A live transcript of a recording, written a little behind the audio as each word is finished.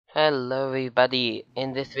Hello everybody,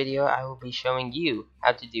 in this video I will be showing you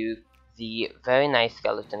how to do the very nice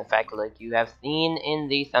skeleton effect like you have seen in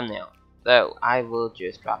the thumbnail. So I will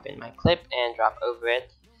just drop in my clip and drop over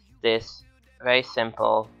it this very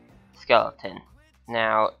simple skeleton.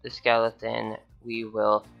 Now the skeleton, we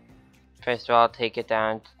will first of all take it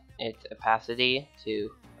down its opacity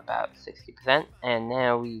to about 60%, and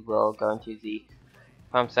now we will go into the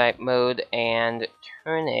site mode and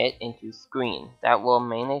turn it into screen. That will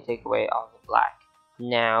mainly take away all the black.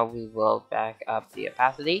 Now we will back up the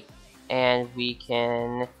opacity and we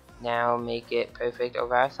can now make it perfect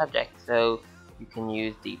over our subject. So you can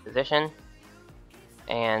use the position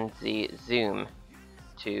and the zoom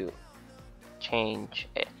to change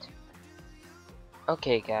it.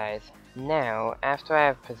 Okay guys, now after I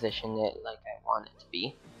have positioned it like I want it to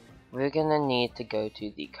be, we're gonna need to go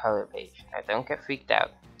to the color page. Now don't get freaked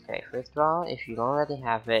out. Okay, first of all, if you don't already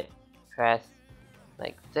have it, press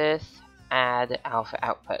like this, add alpha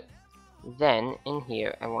output. Then in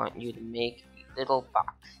here I want you to make a little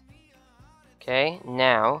box. Okay,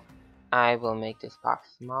 now I will make this box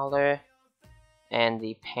smaller, and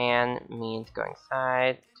the pan means going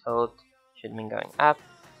side, tilt should mean going up.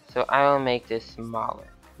 So I will make this smaller,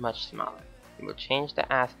 much smaller. We'll change the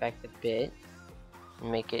aspect a bit.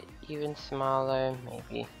 Make it even smaller,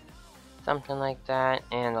 maybe something like that,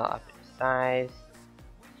 and I'll up its size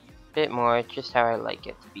a bit more, just how I like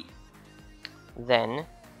it to be. Then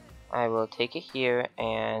I will take it here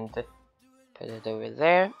and put it over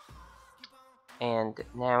there, and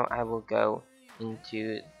now I will go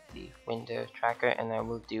into the window tracker and I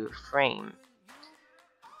will do frame.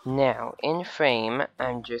 Now in frame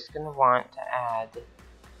I'm just gonna want to add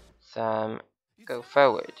some go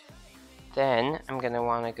forward. Then I'm gonna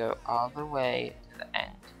want to go all the way to the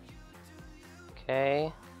end.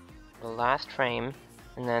 Okay, the last frame,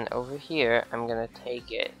 and then over here I'm gonna take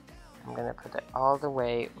it. I'm gonna put it all the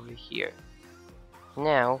way over here.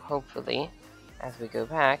 Now, hopefully, as we go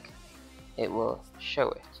back, it will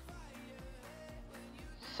show it.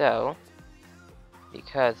 So,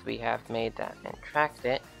 because we have made that and tracked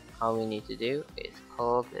it, all we need to do is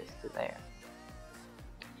pull this to there.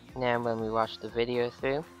 Now, when we watch the video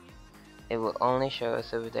through, it will only show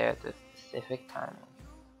us over there at the specific time.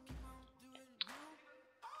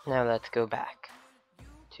 Now let's go back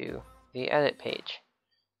to the edit page.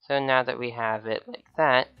 So now that we have it like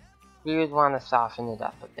that, we would want to soften it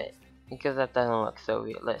up a bit, because that doesn't look so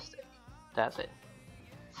realistic, does it?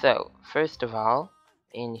 So first of all,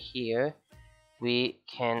 in here we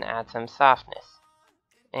can add some softness,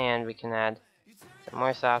 and we can add some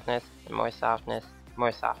more softness, and more softness,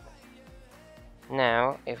 more softness.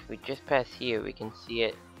 Now, if we just press here, we can see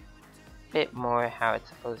it a bit more how it's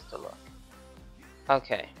supposed to look.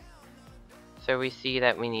 Okay, so we see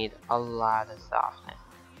that we need a lot of softness.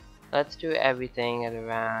 Let's do everything at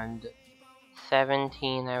around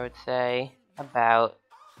 17, I would say, about,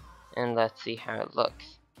 and let's see how it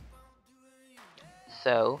looks.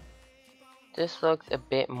 So, this looks a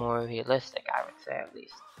bit more realistic, I would say, at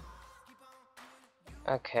least.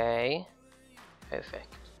 Okay,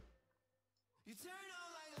 perfect.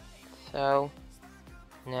 So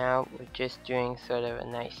now we're just doing sort of a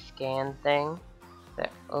nice scan thing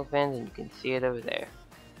that opens, and you can see it over there.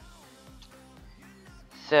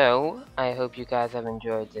 So I hope you guys have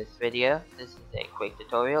enjoyed this video. This is a quick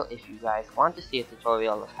tutorial. If you guys want to see a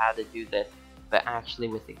tutorial of how to do this, but actually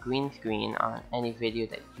with a green screen on any video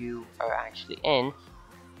that you are actually in,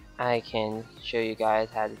 I can show you guys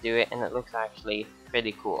how to do it, and it looks actually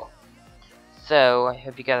pretty cool. So I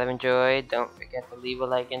hope you guys have enjoyed. Don't forget to leave a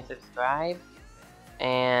like and subscribe,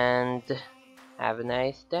 and have a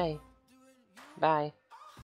nice day. Bye.